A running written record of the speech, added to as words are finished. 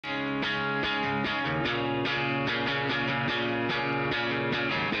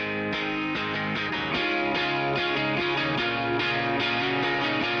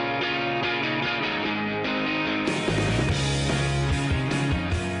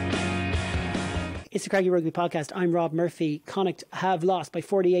It's the Craggy Rugby Podcast. I'm Rob Murphy. Connacht have lost by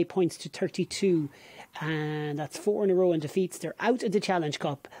 48 points to 32, and that's 4 in a row in defeats. They're out of the Challenge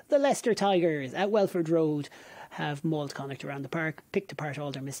Cup. The Leicester Tigers at Welford Road have mauled Connacht around the park, picked apart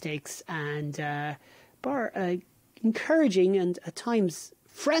all their mistakes, and bar encouraging and at times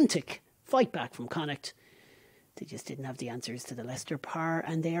frantic fight back from Connacht. They just didn't have the answers to the Leicester par,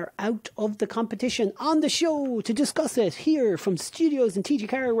 and they are out of the competition. On the show to discuss it here from studios in TG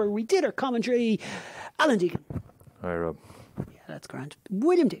Carr, where we did our commentary, Alan Deegan. Hi, Rob. Yeah, that's grand.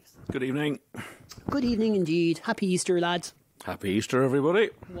 William Davies. Good evening. Good evening indeed. Happy Easter, lads. Happy Easter, everybody.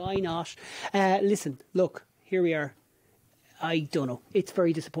 Why not? Listen, look, here we are. I don't know. It's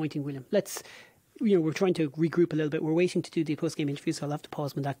very disappointing, William. We're trying to regroup a little bit. We're waiting to do the post-game interview, so I'll have to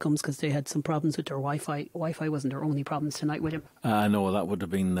pause when that comes because they had some problems with their Wi-Fi. Wi-Fi wasn't their only problems tonight, William. No, that would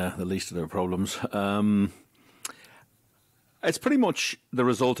have been the least of their problems. It's pretty much the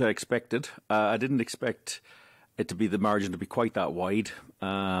result I expected. I didn't expect it to be the margin to be quite that wide,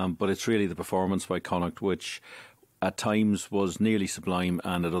 but it's really the performance by Connacht, which at times was nearly sublime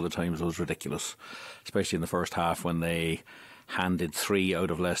and at other times was ridiculous, especially in the first half when they handed 3 out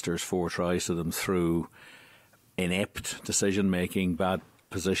of Leicester's 4 tries to them through inept decision-making, bad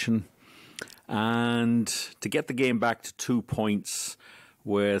position. And to get the game back to 2 points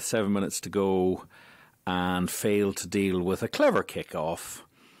with 7 minutes to go and fail to deal with a clever kick-off.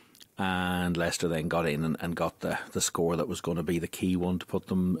 And Leicester then got in and got the score that was going to be the key one to put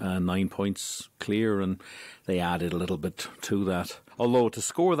them 9 points clear, and they added a little bit to that. Although to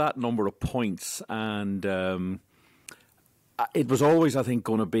score that number of points and it was always, I think,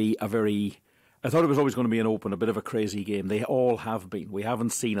 going to be I thought it was always going to be a bit of a crazy game. They all have been. We haven't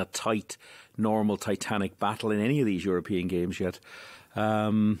seen a tight, normal, titanic battle in any of these European games yet.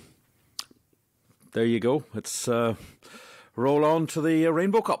 There you go. Let's roll on to the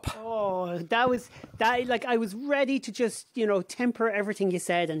Rainbow Cup. Oh, that was I was ready to just, temper everything you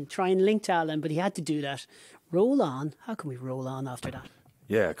said and try and link to Alan, but he had to do that. Roll on. How can we roll on after that?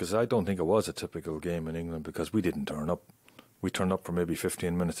 Yeah, because I don't think it was a typical game in England because we didn't turn up. We turned up for maybe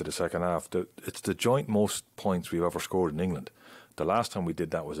 15 minutes of the second half. It's the joint most points we've ever scored in England. The last time we did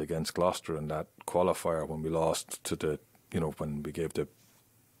that was against Gloucester in that qualifier when we lost to when we gave the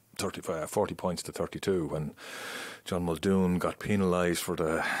 40 points to 32 when John Muldoon got penalised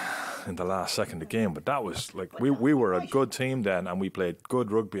in the last second of the game. But that was we were a good team then and we played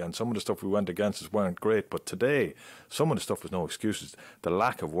good rugby, and some of the stuff we went against us weren't great. But today, some of the stuff was no excuses. The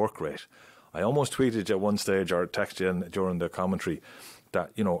lack of work rate. I almost tweeted you at one stage or texted you during the commentary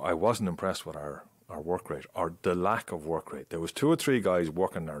that, I wasn't impressed with our work rate or the lack of work rate. There was 2 or 3 guys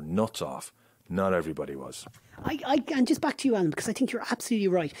working their nuts off. Not everybody was. And just back to you, Alan, because I think you're absolutely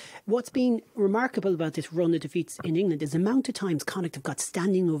right. What's been remarkable about this run of defeats in England is the amount of times Connacht have got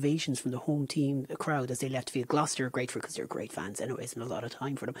standing ovations from the home team crowd as they left field. Gloucester are great because they're great fans anyways, and a lot of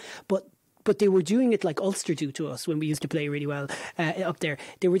time for them. But they were doing it like Ulster do to us when we used to play really well up there.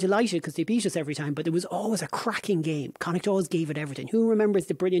 They were delighted because they beat us every time, but it was always a cracking game. Connacht always gave it everything. Who remembers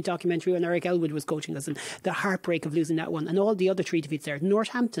the brilliant documentary when Eric Elwood was coaching us and the heartbreak of losing that one, and all the other 3 defeats there.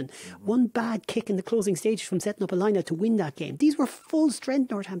 Northampton, one bad kick in the closing stages from setting up a line-out to win that game. These were full-strength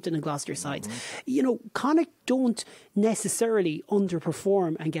Northampton and Gloucester sides. Connacht don't necessarily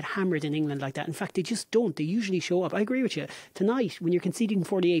underperform and get hammered in England like that. In fact, they just don't. They usually show up. I agree with you. Tonight, when you're conceding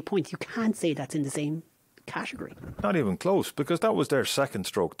 48 points, you can't say that's in the same category. Not even close, because that was their second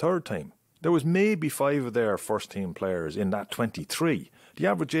stroke third team. There was maybe 5 of their first team players in that 23. The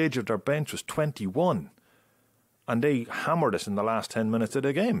average age of their bench was 21. And they hammered us in the last 10 minutes of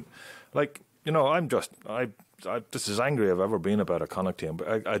the game. I'm just as angry as I've ever been about a Connacht team.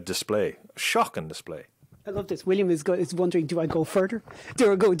 But a shocking display. I love this. William is wondering, do I go further?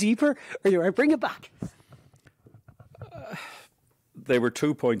 Do I go deeper? Or do I bring it back? They were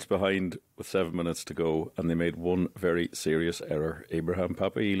 2 points behind with 7 minutes to go, and they made one very serious error. Abraham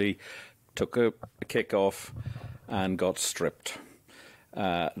Papaili took a kick off and got stripped.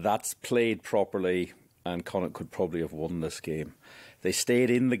 That's played properly, and Connacht could probably have won this game. They stayed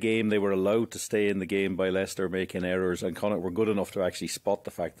in the game. They were allowed to stay in the game by Leicester making errors, and Connacht were good enough to actually spot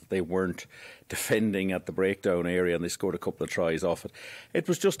the fact that they weren't defending at the breakdown area, and they scored a couple of tries off it. It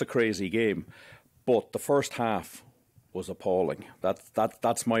was just a crazy game, but the first half was appalling.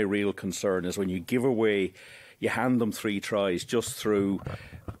 That's my real concern, is when you give away, you hand them 3 tries just through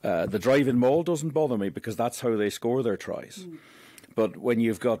the drive-in maul doesn't bother me because that's how they score their tries. But when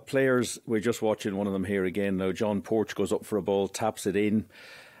you've got players, we're just watching one of them here again now. John Porch goes up for a ball, taps it in,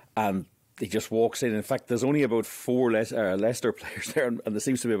 and he just walks in. In fact, there's only about 4 Leicester players there, and there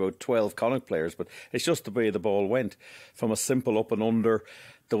seems to be about 12 Connacht players, but it's just the way the ball went. From a simple up and under,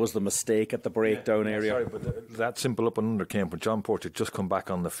 there was the mistake at the breakdown area. Sorry, but that simple up and under came when John Porch had just come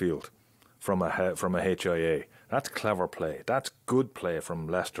back on the field from a HIA. That's clever play. That's good play from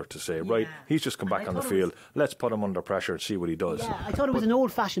Leicester to say, right, he's just come back on the field. Let's put him under pressure and see what he does. Yeah, I thought it was an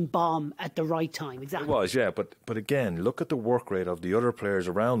old-fashioned bomb at the right time. Exactly. It was, yeah. But again, look at the work rate of the other players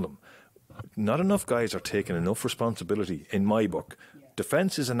around them. Not enough guys are taking enough responsibility, in my book.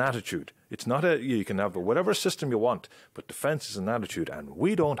 Defence is an attitude. It's not you can have whatever system you want, but defence is an attitude, and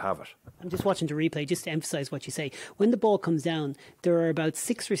we don't have it. I'm just watching the replay just to emphasise what you say. When the ball comes down, there are about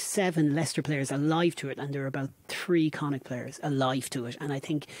 6 or 7 Leicester players alive to it, and there are about 3 Connacht players alive to it. And I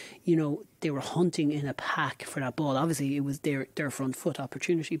think, they were hunting in a pack for that ball. Obviously, it was their front foot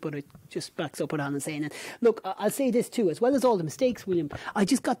opportunity, but it just backs up what Alan's saying. And look, I'll say this too, as well as all the mistakes, William, I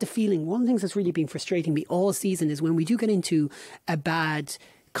just got the feeling one of the things that's really been frustrating me all season is when we do get into a bad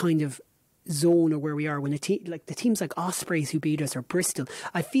kind of zone or where we are, when the teams like Ospreys who beat us or Bristol,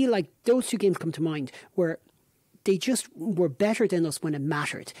 I feel like those 2 games come to mind where they just were better than us when it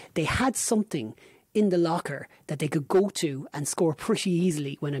mattered. They had something in the locker that they could go to and score pretty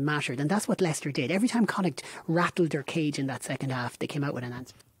easily when it mattered, and that's what Leicester did. Every time Connacht rattled their cage in that second half, they came out with an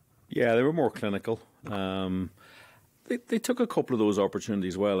answer. Yeah, they were more clinical. They took a couple of those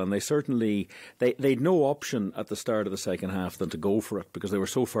opportunities well, and they certainly they'd no option at the start of the second half than to go for it because they were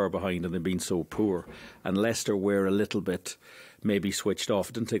so far behind and they'd been so poor. And Leicester were a little bit maybe switched off.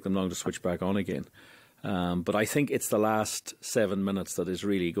 It didn't take them long to switch back on again. But I think it's the last 7 minutes that is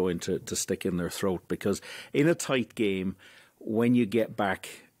really going to stick in their throat, because in a tight game, when you get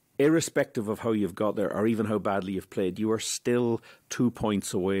back, irrespective of how you've got there or even how badly you've played, you are still 2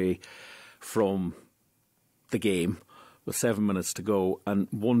 points away from the game with 7 minutes to go, and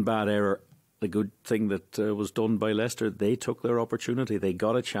one bad error. The good thing that was done by Leicester, they took their opportunity. They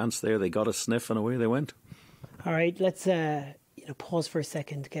got a chance there, they got a sniff, and away they went. All right, let's pause for a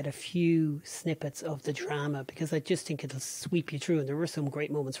second to get a few snippets of the drama, because I just think it'll sweep you through, and there were some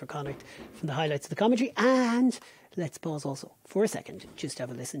great moments for Connacht from the highlights of the commentary. And let's pause also for a second just to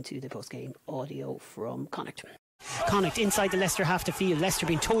have a listen to the post-game audio from Connacht. Connacht inside the Leicester half the field. Leicester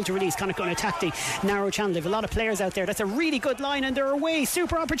being told to release. Connacht going to attack the narrow channel. They have a lot of players out there. That's a really good line, and they're away.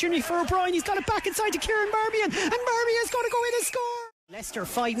 Super opportunity for O'Brien. He's got it back inside to Kieran Marmion, and Marmion's going to go in and score. Leicester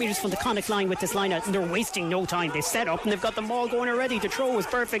 5 metres from the Connacht line with this line out, and they're wasting no time. They've set up and they've got the maul going already. The throw was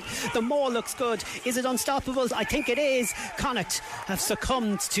perfect. The maul looks good. Is it unstoppable? I think it is. Connacht have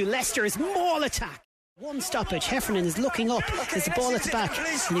succumbed to Leicester's maul attack. One stoppage. Heffernan is looking up. There's the ball at the back, and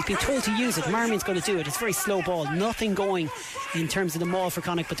he's been told to use it. Marmion's going to do it. It's a very slow ball. Nothing going in terms of the maul for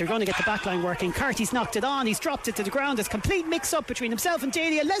Connacht, but they're going to get the back line working. Carty's knocked it on. He's dropped it to the ground. There's complete mix-up between himself and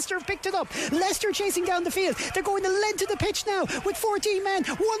Daly, and Leicester have picked it up. Leicester chasing down the field. They're going the length of the pitch now with 14 men.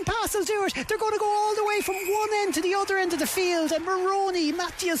 One pass will do it. They're going to go all the way from one end to the other end of the field, and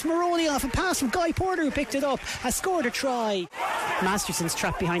Matthias Moroni, off a pass from Guy Porter, who picked it up, has scored a try. Masterson's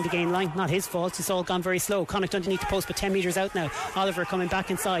trapped behind the gain line. Not his fault. It's all gone very slow. Connacht underneath the post, but 10 metres out now. Oliver coming back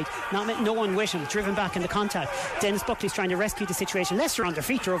inside. No one with him. Driven back in the contact. Dennis Buckley's trying to rescue the situation. Leicester on their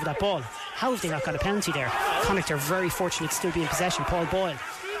feet are over that ball. How have they not got a penalty there? Connacht are very fortunate to still be in possession. Paul Boyle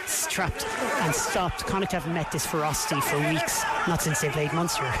trapped and stopped. Connacht haven't met this ferocity for weeks. Not since they played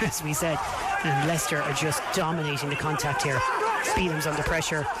Munster, as we said. And Leicester are just dominating the contact here. Beelham's under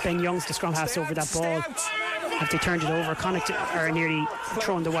pressure. Ben Young's the scrum half's over that ball. Have they turned it over? Connacht are nearly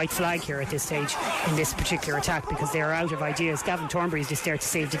throwing the white flag here at this stage in this particular attack, because they are out of ideas. Gavin Thornbury is just there to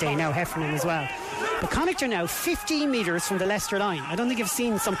save the day now. Heffernan as well. But Connacht are now 15 metres from the Leicester line. I don't think I've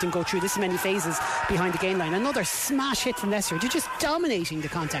seen something go through this many phases behind the gain line. Another smash hit from Leicester. They're just dominating the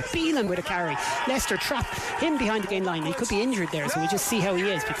contact. Beelham with a carry. Leicester trapped him behind the gain line. He could be injured there, so we'll just see how he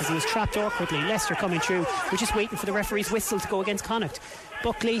is, because he was trapped awkwardly. Leicester coming through. We're just waiting for the referee's whistle to go against Connacht.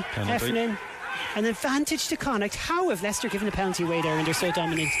 Buckley, Heffernan. An advantage to Connacht. How have Leicester given a penalty away there, and they're so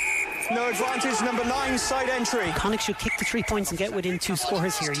dominant? No advantage, number 9, side entry. Connacht should kick the 3 points and get within 2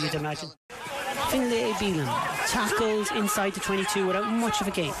 scores here, you'd imagine. Finlay Beelham tackled inside the 22 without much of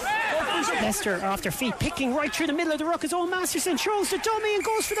a gain. Leicester are off their feet, picking right through the middle of the ruck. His own Masterson throws the dummy and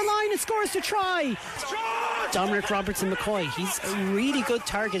goes for the line and scores the try. Dominic Robertson-McCoy. He's a really good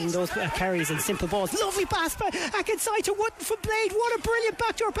target in those carries and simple balls. Lovely pass back inside to Wootton from Blade. What a brilliant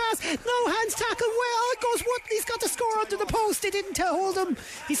backdoor pass. No hands tackle. Well, it goes Wootton. He's got the score under the post. They didn't hold him.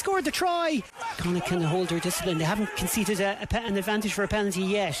 He scored the try. Connacht can hold their discipline. They haven't conceded an advantage for a penalty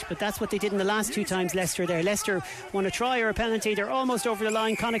yet, but that's what they did in the last two times Leicester there. Leicester won a try or a penalty. They're almost over the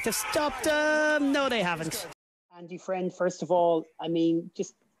line. Connacht have stopped them. No, they haven't. Andy, friend, first of all, I mean,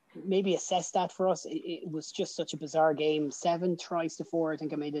 just maybe assess that for us. It was just such a bizarre game. 7 tries to 4, I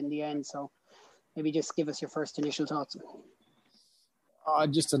think I made it in the end. So maybe just give us your first initial thoughts.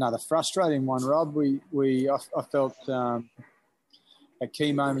 Just another frustrating one, Rob. I felt at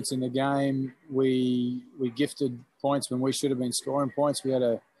key moments in the game, we gifted points when we should have been scoring points. We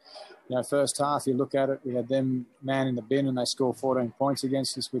had first half, you look at it, we had them man in the bin and they scored 14 points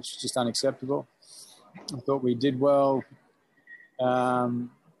against us, which is just unacceptable. I thought we did well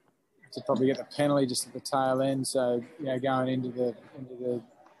to probably get the penalty just at the tail end. So, going into the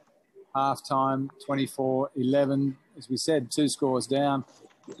half-time, 24-11, as we said, 2 scores down.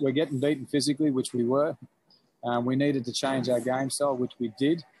 We're getting beaten physically, which we were. We needed to change our game style, which we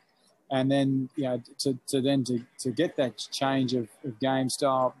did. And then, to get that change of game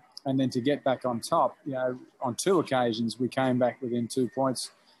style and then to get back on top, on 2 occasions, we came back within 2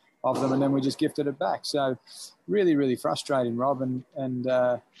 points of them and then we just gifted it back. So really, really frustrating, Rob. And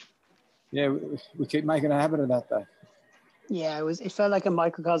we keep making a habit of that, though. Yeah, it felt like a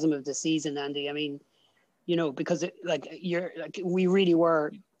microcosm of the season, Andy. I mean, because we really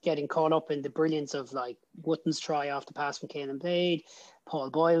were getting caught up in the brilliance of Wootton's try off the pass from Caelan Blade,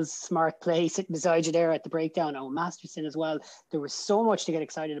 Paul Boyle's smart play sitting beside you there at the breakdown, Masterson as well. There was so much to get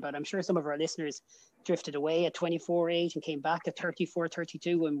excited about. I'm sure some of our listeners drifted away at 24-8 and came back at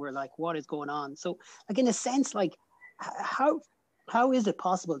 34-32 and were like, what is going on? So in a sense, how is it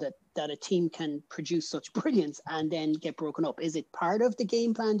possible that a team can produce such brilliance and then get broken up? Is it part of the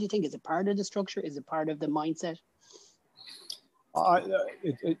game plan, do you think? Is it part of the structure? Is it part of the mindset?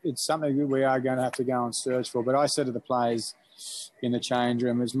 It's something we are going to have to go and search for. But I said to the players in the change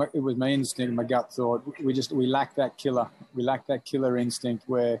room, it was my instinct, my gut thought, we lack that killer. We lack that killer instinct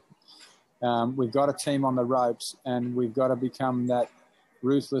where we've got a team on the ropes and we've got to become that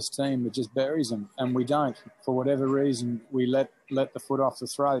ruthless team that just buries them, and we don't. For whatever reason, we let the foot off the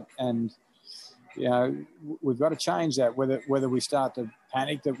throat, and we've got to change that. Whether we start to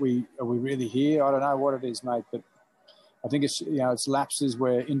panic that are we really here? I don't know what it is, mate, but I think it's it's lapses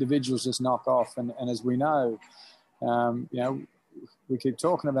where individuals just knock off, and as we know, we keep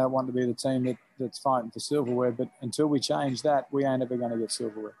talking about wanting to be the team that's fighting for silverware, but until we change that, we ain't ever going to get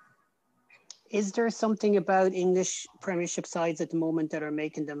silverware. Is there something about English Premiership sides at the moment that are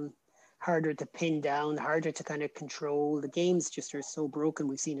making them harder to pin down, harder to kind of control? The games just are so broken.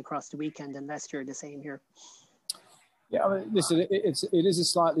 We've seen across the weekend, and Leicester the same here. Yeah, listen, it is a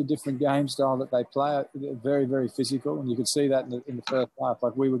slightly different game style that they play. They're very, very physical, and you could see that in the first half.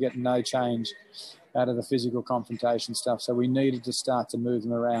 We were getting no change out of the physical confrontation stuff, so we needed to start to move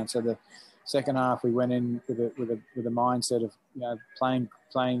them around. So the second half, we went in with a mindset of playing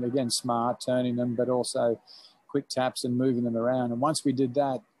again smart, turning them, but also quick taps and moving them around. And once we did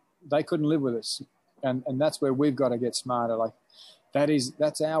that, they couldn't live with us, and that's where we've got to get smarter.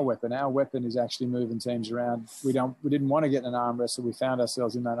 That's our weapon. Our weapon is actually moving teams around. We didn't want to get in an arm wrestle. We found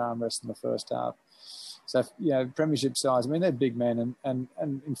ourselves in that arm wrestle in the first half. So Premiership sides, they're big men, and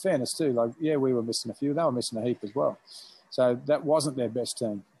in fairness too, we were missing a few. They were missing a heap as well. So that wasn't their best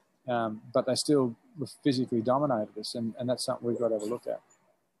team. But they still physically dominated us, and that's something we've got to have a look at.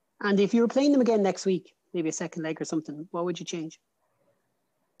 And if you were playing them again next week, maybe a second leg or something, what would you change?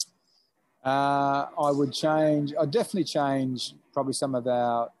 I'd definitely change probably some of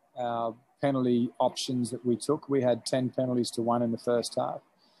our penalty options that we took. We had 10 penalties to 1 in the first half.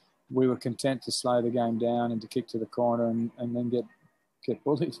 We were content to slow the game down and to kick to the corner and then get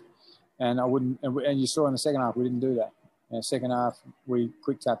bullied. And you saw in the second half we didn't do that. In the second half, we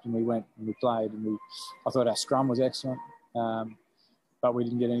quick tapped and we went and we played. And I thought our scrum was excellent, but we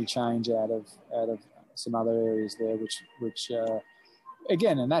didn't get any change out of some other areas there, which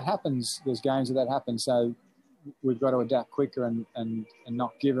again, and that happens. There's games that happen. So we've got to adapt quicker and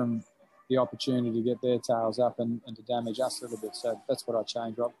not give them the opportunity to get their tails up and to damage us a little bit. So that's what I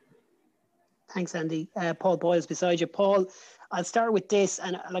changed, Rob. Thanks, Andy. Paul Boyle's beside you. Paul, I'll start with this.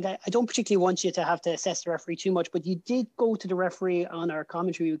 And I don't particularly want you to have to assess the referee too much, but you did go to the referee on our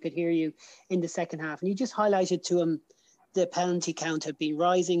commentary. We could hear you in the second half. And you just highlighted to him the penalty count had been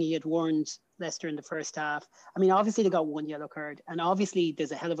rising. He had warned Leicester in the first half. I mean, obviously they got one yellow card, and obviously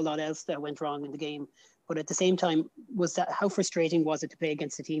there's a hell of a lot else that went wrong in the game. But at the same time, how frustrating was it to play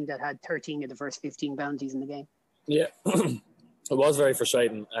against a team that had 13 of the first 15 penalties in the game? Yeah, it was very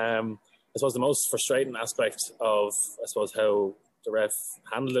frustrating. I suppose the most frustrating aspect of, how the ref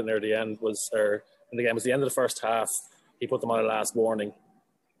handled it near the end in the game was the end of the first half. He put them on a last warning.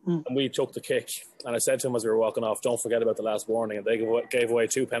 And we took the kick, and I said to him as we were walking off, don't forget about the last warning. And they gave away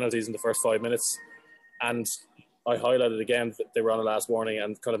 2 penalties in the first 5 minutes, and I highlighted again that they were on the last warning,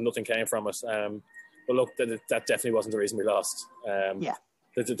 and kind of nothing came from it. But look, that definitely wasn't the reason we lost.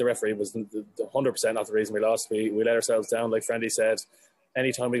 The referee was 100% not the reason we lost. We let ourselves down, like Friendly said.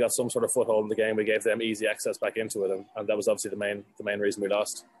 Anytime we got some sort of foothold in the game, we gave them easy access back into it, and that was obviously the main reason we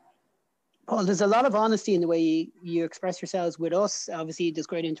lost. Paul, there's a lot of honesty in the way you express yourselves with us. Obviously, there's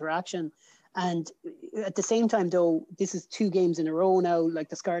great interaction. And at the same time, though, this is 2 games in a row now, like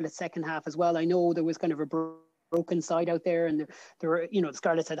the Scarlets' second half as well. I know there was kind of a broken side out there, and there were, the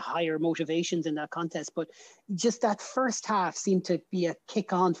Scarlets had higher motivations in that contest, but just that first half seemed to be a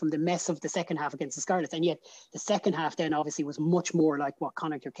kick on from the mess of the second half against the Scarlets, and yet the second half then obviously was much more like what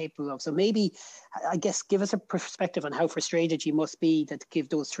Connacht are capable of. So maybe, I guess, give us a perspective on how frustrated you must be to give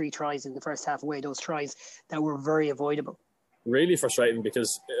those 3 tries in the first half away, those tries that were very avoidable. Really frustrating,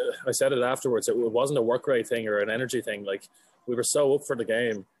 because I said it afterwards, it wasn't a work rate thing or an energy thing. Like, we were so up for the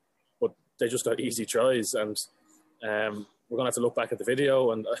game, but they just got easy tries, and we're going to have to look back at the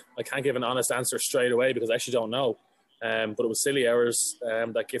video, and I can't give an honest answer straight away because I actually don't know. But it was silly errors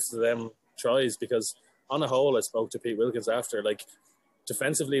that gifted them tries, because on the whole, I spoke to Pete Wilkins after, like,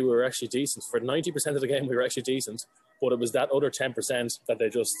 defensively we were actually decent. For 90% of the game we were actually decent, but it was that other 10% that they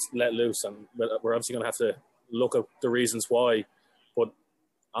just let loose, and we're obviously going to have to look at the reasons why. But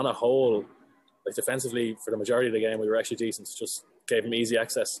on a whole, like, defensively for the majority of the game we were actually decent, just gave them easy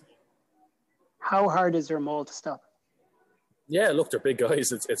access. How hard is their maul to stop? Yeah, look, they're big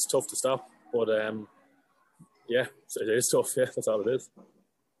guys. It's tough to stop, but it is tough. Yeah, that's all it is.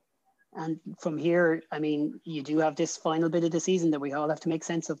 And from here, I mean, you do have this final bit of the season that we all have to make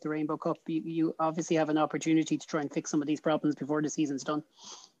sense of, the Rainbow Cup. You obviously have an opportunity to try and fix some of these problems before the season's done.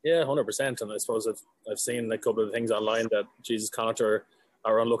 Yeah, 100%. And I suppose I've seen a couple of things online that, Jesus, Connacht are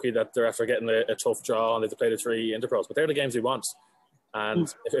unlucky that they're after getting a tough draw and they have to play the 3 Interpros. But they're the games we want.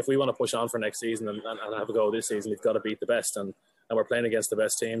 And if we want to push on for next season and have a go this season, we've got to beat the best. And we're playing against the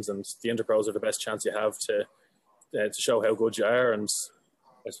best teams, and the Interpros are the best chance you have to show how good you are. And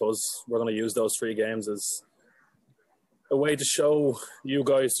I suppose we're going to use those 3 games as a way to show you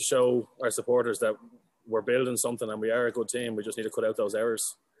guys, to show our supporters that we're building something and we are a good team. We just need to cut out those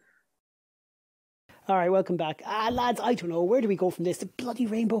errors. All right, welcome back. Lads, I don't know, where do we go from this? The bloody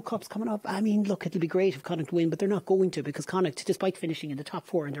Rainbow Cup's coming up. I mean, look, it'll be great if Connacht win, but they're not going to, because Connacht, despite finishing in the top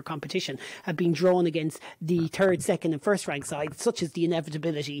 4 in their competition, have been drawn against the 3rd, 2nd and 1st ranked side. Such is the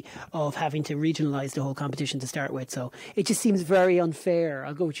inevitability of having to regionalise the whole competition to start with. So it just seems very unfair.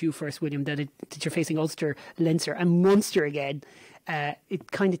 I'll go with you first, William, that you're facing Ulster, Leinster and Munster again.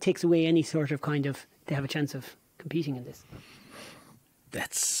 It kind of takes away any sort of they have a chance of competing in this.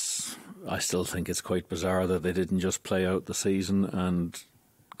 I still think it's quite bizarre that they didn't just play out the season and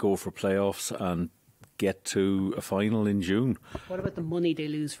go for playoffs and get to a final in June. What about the money they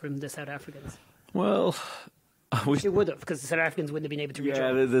lose from the South Africans? Well, they would have, because the South Africans wouldn't have been able to reach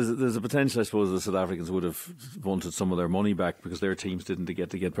out. Yeah, there's a potential, I suppose, the South Africans would have wanted some of their money back because their teams didn't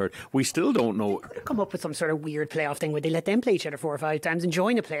get paired. We still don't know. They could have come up with some sort of weird playoff thing where they let them play each other 4 or 5 times and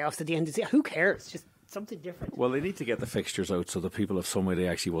join the playoffs at the end of the season. Who cares? Just something different. Well, they need to get the fixtures out so that people have some idea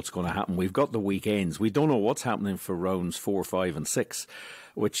actually what's going to happen. We've got the weekends. We don't know what's happening for rounds 4, 5 and 6,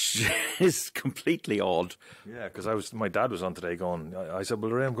 which is completely odd. Yeah, because my dad was on today going, I said, well,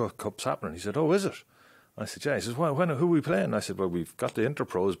 the Rainbow Cup's happening. He said, oh, is it? I said, yeah. He says, well, who are we playing? I said, well, we've got the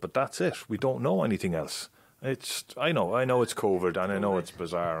Interpros, but that's it. We don't know anything else. I know it's COVID and I know it's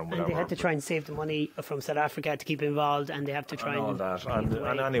bizarre and whatever. And they had to try and save the money from South Africa to keep involved, and they have to try and all that.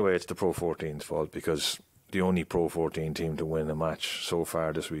 And anyway, it's the Pro 14's fault, because the only Pro 14 team to win a match so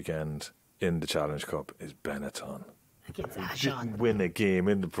far this weekend in the Challenge Cup is Benetton. Against They Agen. didn't win a game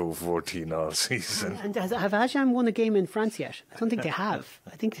in the Pro 14 all season. And have Agen won a game in France yet? I don't think they have.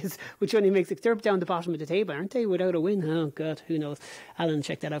 I think this, which only makes it, they're down the bottom of the table, aren't they, without a win? Oh God, who knows? Alan,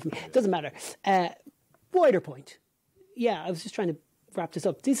 check that out for me. Doesn't matter. Wider point. Yeah, I was just trying to wrap this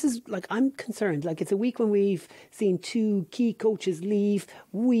up. This is, like, I'm concerned. Like, it's a week when we've seen 2 key coaches leave.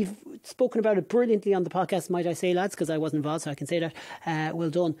 We've spoken about it brilliantly on the podcast, might I say, lads, because I wasn't involved, so I can say that. Well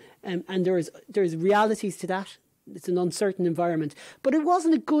done. And there's realities to that. it's an uncertain environment. But it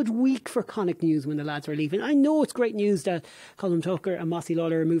wasn't a good week for Connacht news when the lads were leaving. I know it's great news that Colm Tucker and Mossy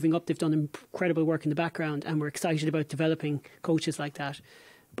Lawler are moving up. They've done incredible work in the background, and we're excited about developing coaches like that.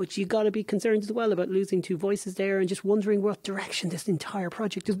 But you got to be concerned as well about losing two voices there and just wondering what direction this entire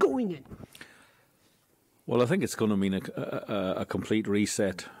project is going in. Well, I think it's going to mean a complete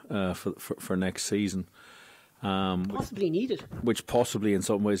reset for next season. Possibly needed. Which possibly in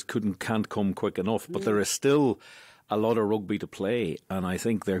some ways can't come quick enough. But there is still a lot of rugby to play, and I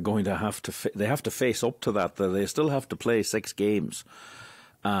think they're going to have to they have to face up to that. They still have to play 6 games.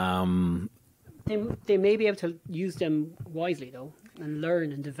 They may be able to use them wisely, though, and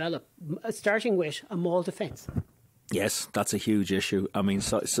learn and develop, starting with a maul defence. Yes, that's a huge issue. I mean,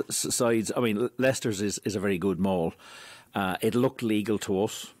 sides. I mean, Leicester's is a very good maul. It looked legal to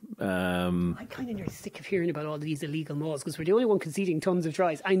us. I'm kind of nearly sick of hearing about all of these illegal mauls because we're the only one conceding tons of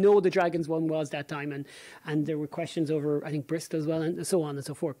tries. I know the Dragons one was that time, and there were questions over, I think, Bristol as well, and so on and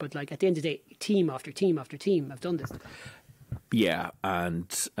so forth. But like at the end of the day, team after team after team have done this. Yeah, and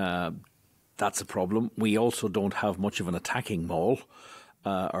that's a problem. We also don't have much of an attacking maul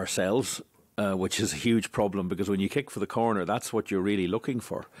ourselves. Which is a huge problem because when you kick for the corner, that's what you're really looking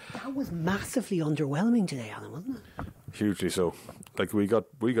for. That was massively underwhelming today, Alan, wasn't it? Hugely so. Like we got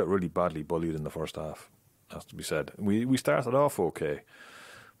really badly bullied in the first half, has to be said. We started off okay,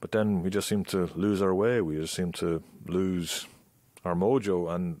 but then we just seemed to lose our way. We just seemed to lose our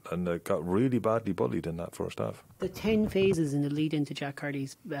mojo and got really badly bullied in that first half. The 10 phases in the lead into Jack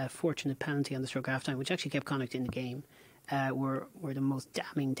Carty's fortunate penalty on the stroke half time, which actually kept Connacht in the game, were the most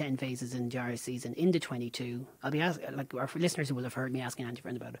damning 10 phases in the Irish season into 22. I'll be asking, like our listeners will have heard me asking Andy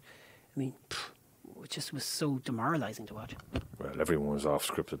Friend about it. I mean, it just was so demoralising to watch. Well, everyone was off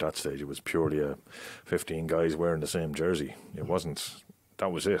script at that stage. It was purely 15 guys wearing the same jersey. It wasn't.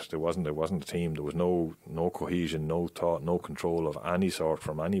 That was it. It wasn't a team. There was no cohesion, no thought, no control of any sort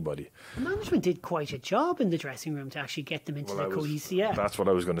from anybody. The management did quite a job in the dressing room to actually get them into the cohesion. Yeah. That's what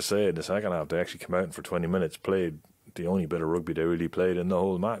I was going to say. In the second half, they actually came out and for 20 minutes played the only bit of rugby they really played in the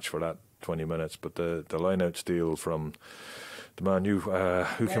whole match for that 20 minutes. But the line-out steal from the man who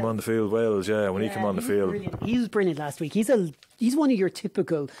came on the field, Wales, when he came on the field. Brilliant. He was brilliant last week. He's one of your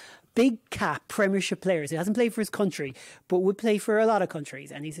typical big cap Premiership players. He hasn't played for his country, but would play for a lot of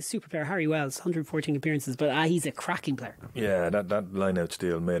countries. And he's a super player. Harry Wells, 114 appearances, but he's a cracking player. Yeah, that line-out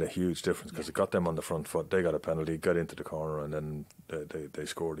steal made a huge difference because it got them on the front foot. They got a penalty, got into the corner, and then they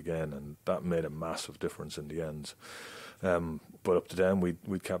scored again, and that made a massive difference in the end. But up to then,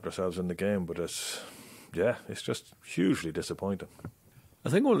 we'd kept ourselves in the game, but it's just hugely disappointing. I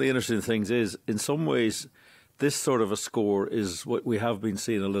think one of the interesting things is, in some ways, this sort of a score is what we have been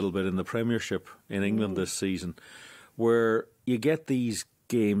seeing a little bit in the Premiership in England this season, where you get these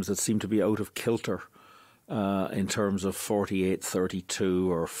games that seem to be out of kilter in terms of 48-32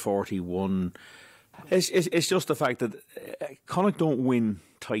 or 41. It's just the fact that Connacht don't win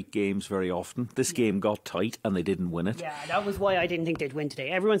tight games very often. This game got tight and they didn't win it. Yeah, that was why I didn't think they'd win today.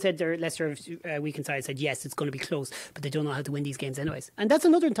 Everyone said their Leicester weekend side said yes, it's going to be close, but they don't know how to win these games anyways. And that's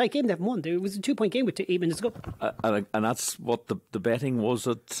another tight game they've won. It was a 2-point game with 8 minutes to go. And that's what the betting was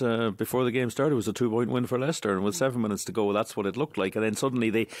at before the game started. It was a 2-point win for Leicester, and with 7 minutes to go, that's what it looked like. And then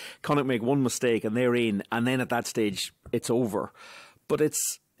suddenly Connacht make one mistake and they're in, and then at that stage it's over. But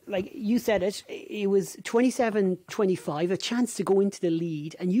it's, like you said, it was 27-25, a chance to go into the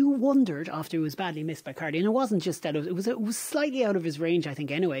lead, and you wondered after it was badly missed by Carty, and it wasn't just that, it was slightly out of his range, I think,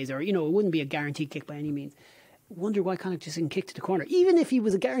 anyways, or it wouldn't be a guaranteed kick by any means. Wonder why Connacht just didn't kick to the corner. Even if he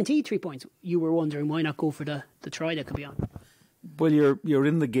was a guaranteed 3 points, you were wondering why not go for the try that could be on. Well, you're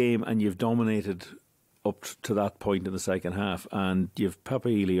in the game and you've dominated up to that point in the second half, and you've Pepe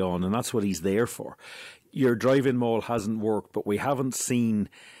Ely on, and that's what he's there for. Your drive-in maul hasn't worked, but we haven't seen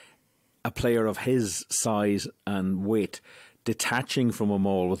a player of his size and weight detaching from a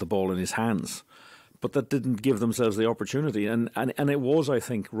maul with the ball in his hands. But that didn't give themselves the opportunity. And it was, I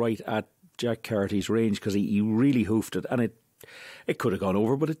think, right at Jack Carty's range, because he really hoofed it. And it could have gone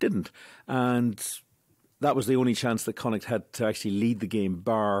over, but it didn't. And that was the only chance that Connacht had to actually lead the game,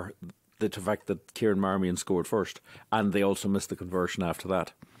 bar the fact that Kieran Marmion scored first. And they also missed the conversion after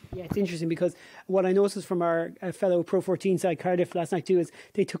that. Yeah, it's interesting because what I noticed from our fellow Pro 14 side Cardiff last night too is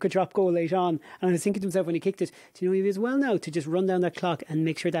they took a drop goal late on, and I was thinking to myself when he kicked it, do you know, he was well now to just run down that clock and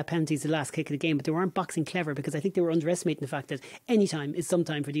make sure that penalty is the last kick of the game, but they weren't boxing clever because I think they were underestimating the fact that any time is some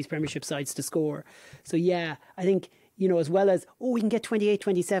time for these Premiership sides to score. So yeah, I think, as well as, we can get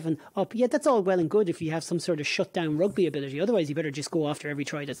 28-27 up. Yeah, that's all well and good if you have some sort of shut down rugby ability. Otherwise, you better just go after every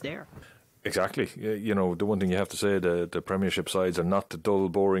try that's there. Exactly. You know, the one thing you have to say, the Premiership sides are not the dull,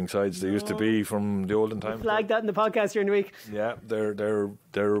 boring sides they used to be from the olden times. Flag that in the podcast during the week. Yeah, they're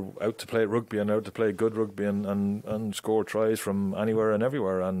out to play rugby and out to play good rugby and score tries from anywhere and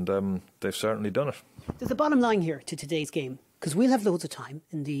everywhere, and they've certainly done it. There's a bottom line here to today's game, because we'll have loads of time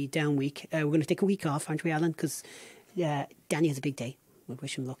in the down week. We're going to take a week off, aren't we, Alan? Because Danny has a big day. We'll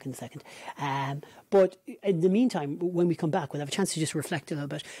wish him luck in a second. But in the meantime, when we come back, we'll have a chance to just reflect a little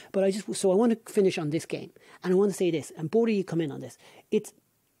bit. But I want to finish on this game. And I want to say this, and both of you come in on this. It's,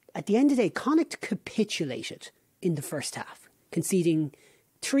 at the end of the day, Connacht capitulated in the first half, conceding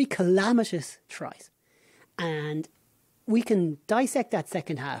 3 calamitous tries. And we can dissect that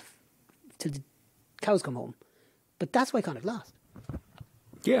second half till the cows come home. But that's why Connacht lost.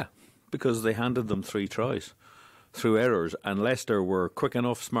 Yeah, because they handed them 3 tries through errors, and Leicester were quick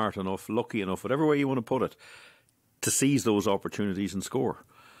enough, smart enough, lucky enough, whatever way you want to put it, to seize those opportunities and score.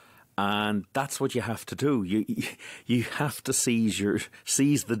 And that's what you have to do. You have to seize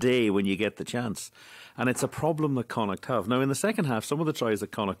the day when you get the chance. And it's a problem that Connacht have. Now, in the second half, some of the tries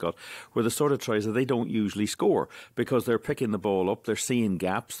that Connacht got were the sort of tries that they don't usually score, because they're picking the ball up, they're seeing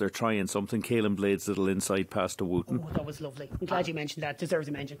gaps, they're trying something. Caelan Blade's little inside pass to Wooten. Oh, that was lovely. I'm glad you mentioned that. Deserves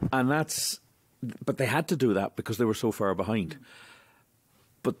a mention. But they had to do that because they were so far behind.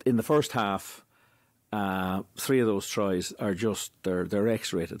 But in the first half, 3 of those tries are just they're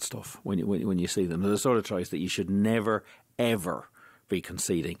X-rated stuff when you see them. They're the sort of tries that you should never ever be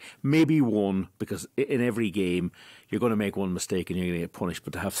conceding. Maybe one, because in every game you're going to make one mistake and you're going to get punished.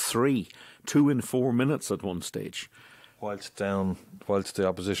 But to have 3, 2 in 4 minutes at one stage, whilst the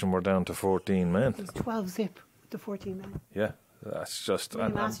opposition were down to 14 men. It was 12 zip to 14 men. Yeah, that's just.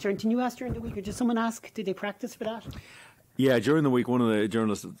 Can you ask during the week, or did someone ask? Did they practice for that? Yeah, during the week, one of the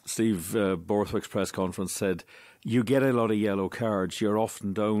journalists, Steve Borthwick's press conference, said, you get a lot of yellow cards, you're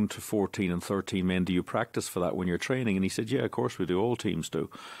often down to 14 and 13 men. Do you practice for that when you're training? And he said, yeah, of course we do, all teams do.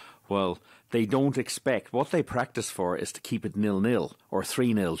 Well, they don't expect, what they practice for is to keep it 0-0 or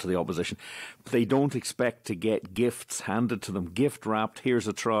 3-0 to the opposition. They don't expect to get gifts handed to them, gift wrapped, here's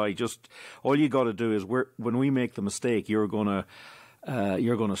a try. Just all you got to do is, when we make the mistake, you're going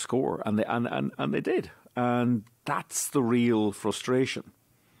to score. And they did. And that's the real frustration.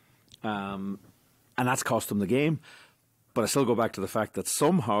 And that's cost them the game. But I still go back to the fact that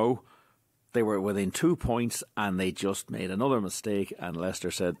somehow they were within 2 points and they just made another mistake, and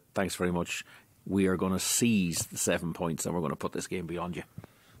Leicester said, thanks very much, we are going to seize the 7 points and we're going to put this game beyond you.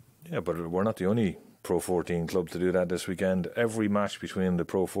 Yeah, but we're not the only Pro 14 club to do that this weekend. Every match between the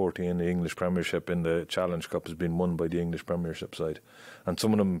Pro 14 and the English Premiership in the Challenge Cup has been won by the English Premiership side. And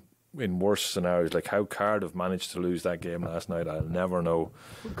some of them in worse scenarios, like how Cardiff managed to lose that game last night, I'll never know.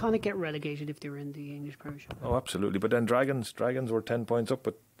 Would Connacht get relegated if they were in the English Premiership? Oh, absolutely. But then Dragons were 10 points up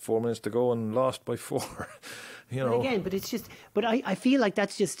with 4 minutes to go and lost by 4. You know. But again, but it's just. But I feel like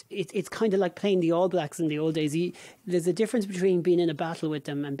that's just. It's kind of like playing the All Blacks in the old days. There's a difference between being in a battle with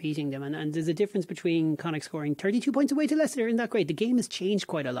them and beating them, and there's a difference between Connacht scoring 32 points away to Leicester. Isn't that great? The game has changed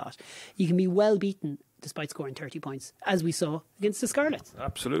quite a lot. You can be well beaten despite scoring 30 points, as we saw against the Scarlets.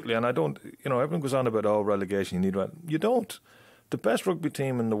 Absolutely, and I don't, everyone goes on about, relegation, you need one. You don't. The best rugby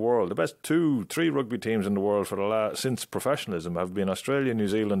team in the world, the best 2-3 rugby teams in the world since professionalism have been Australia, New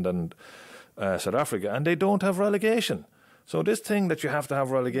Zealand and South Africa, and they don't have relegation. So this thing that you have to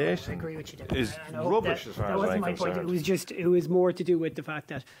have relegation, I agree with you, is rubbish as far as I'm concerned. That wasn't my point. It was more to do with the fact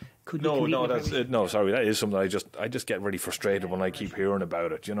that sorry, that is something I just get really frustrated when I keep hearing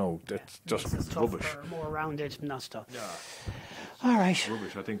about it. It's just rubbish. More rounded, not stuff. Yeah. All right.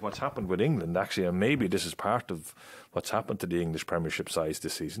 Rubbish. I think what's happened with England, actually, and maybe this is part of what's happened to the English Premiership sides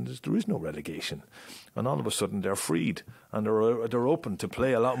this season, is there is no relegation. And all of a sudden they're freed and they're open to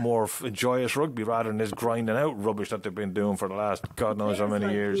play a lot more joyous rugby rather than this grinding out rubbish that they've been doing for the last God knows how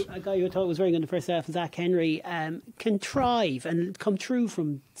many years. A guy who I thought was very good in the first half, Zach Henry, can thrive and come through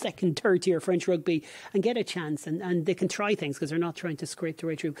from second, third tier French rugby and get a chance, and they can try things because they're not trying to scrape their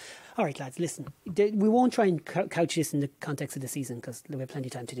way through. All right, lads, listen, we won't try and couch this in the context of the season because we have plenty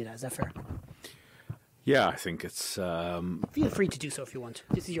of time to do that. Is that fair? Yeah, I think it's... Feel free to do so if you want.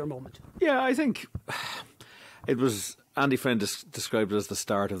 This is your moment. Yeah, I think it was... Andy Friend described it as the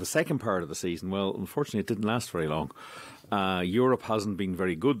start of the second part of the season. Well, unfortunately, it didn't last very long. Europe hasn't been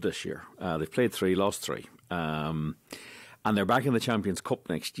very good this year. They've played 3, lost 3. And they're back in the Champions Cup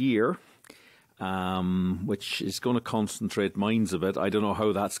next year, which is going to concentrate minds a bit. I don't know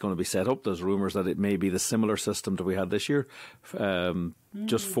how that's going to be set up. There's rumours that it may be the similar system that we had this year,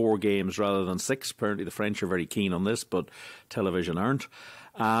 just 4 games rather than 6. Apparently the French are very keen on this, but television aren't.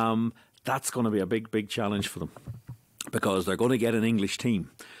 That's going to be a big challenge for them because they're going to get an English team.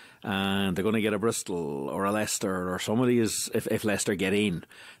 and they're going to get a Bristol or a Leicester or somebody if Leicester get in.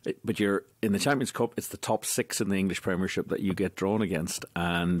 But you're in the Champions Cup, it's the top 6 in the English Premiership that you get drawn against,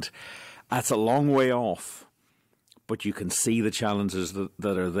 and that's a long way off. But you can see the challenges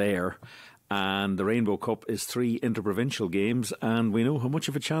that are there. And the Rainbow Cup is 3 interprovincial games, and we know how much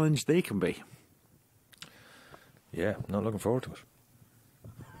of a challenge they can be. Yeah, not looking forward to it.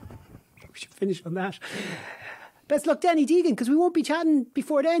 We should finish on that. Best luck, Danny Deegan, because we won't be chatting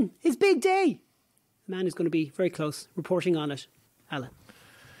before then. His big day. The man is going to be very close, reporting on it. Alan.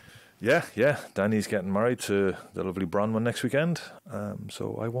 Yeah. Danny's getting married to the lovely Bronwyn next weekend.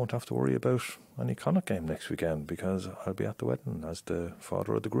 So I won't have to worry about any Connacht game next weekend because I'll be at the wedding as the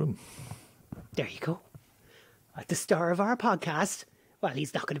father of the groom. There you go. Like the star of our podcast. Well,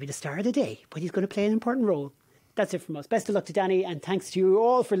 he's not going to be the star of the day, but he's going to play an important role. That's it from us. Best of luck to Danny, and thanks to you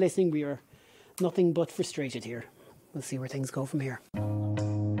all for listening. We are nothing but frustrated here. We'll see where things go from here.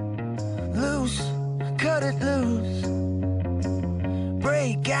 Loose, cut it loose.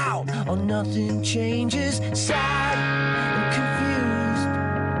 Break out or nothing changes. Sad